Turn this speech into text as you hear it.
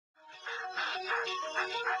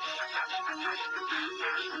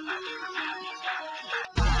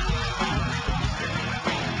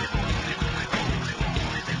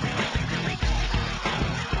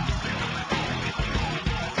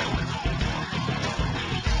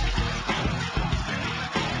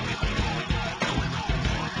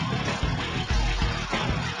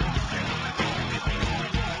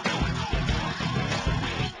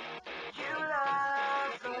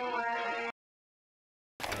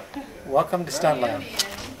Welcome to Stuntlab.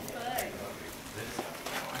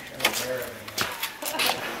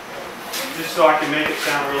 Just so I can make it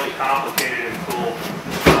sound really complicated and cool,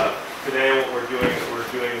 today what we're doing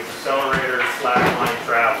is Desenderator slackline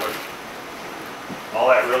traveler. All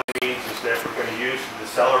that really means is that we're going to use the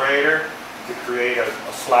decelerator to create a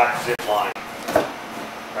slack zip line.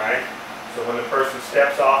 Right? So when the person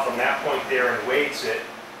steps off from that point there and weights it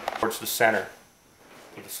towards the center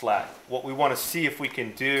of the slack. What we want to see if we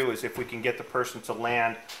can do is if we can get the person to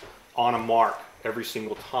land on a mark every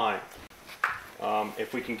single time.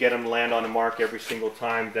 If we can get them to land on a mark every single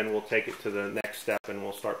time, then we'll take it to the next step and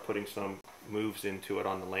we'll start putting some moves into it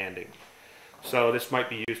on the landing. So this might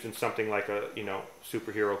be used in something like a,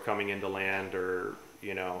 superhero coming into land, or,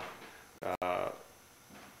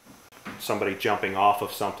 somebody jumping off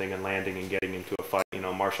of something and landing and getting into a fight,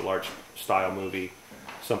 martial arts style movie,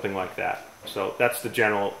 something like that. So that's the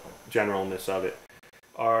generalness of it.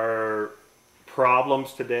 Our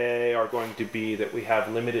problems today are going to be that we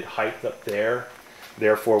have limited height up there.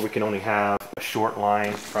 Therefore, we can only have a short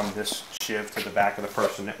line from this shiv to the back of the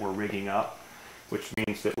person that we're rigging up, which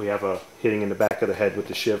means that we have a hitting in the back of the head with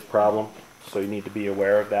the shiv problem. So you need to be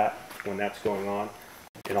aware of that when that's going on.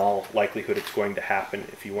 In all likelihood, it's going to happen.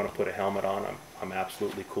 If you want to put a helmet on, I'm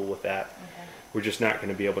absolutely cool with that. Okay. We're just not going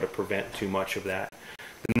to be able to prevent too much of that.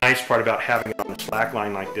 The nice part about having it on a slack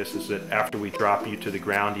line like this is that after we drop you to the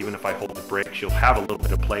ground, even if I hold the brakes, you'll have a little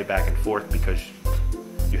bit of play back and forth because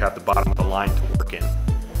you have the bottom of the line to work in.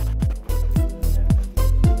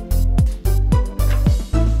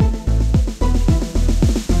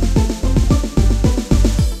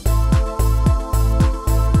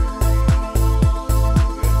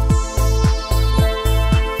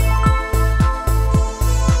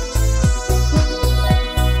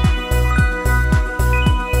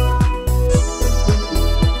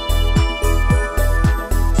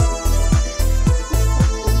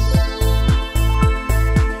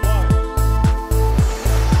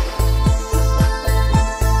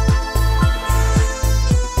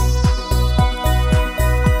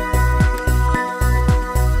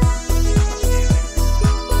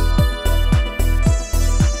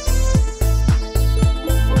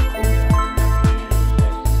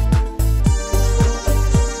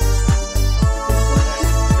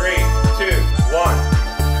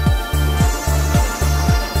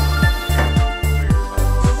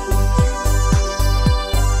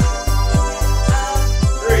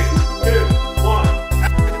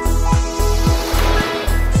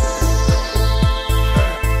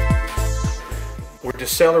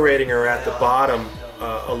 Decelerating her at the bottom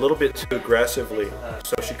a little bit too aggressively.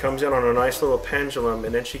 So she comes in on a nice little pendulum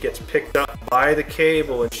and then she gets picked up by the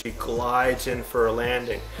cable and she glides in for a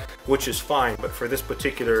landing, which is fine. But for this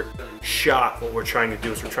particular shot, what we're trying to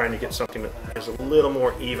do is we're trying to get something that is a little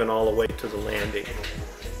more even all the way to the landing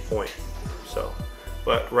point. So,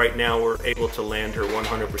 but right now we're able to land her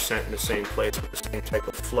 100% in the same place with the same type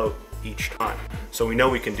of float each time. So we know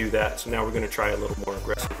we can do that. So now we're going to try a little more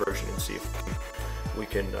aggressive version and see if we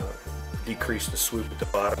can decrease the swoop at the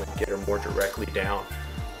bottom and get her more directly down,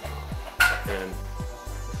 and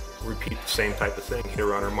repeat the same type of thing, hit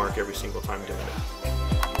her on her mark every single time doing it.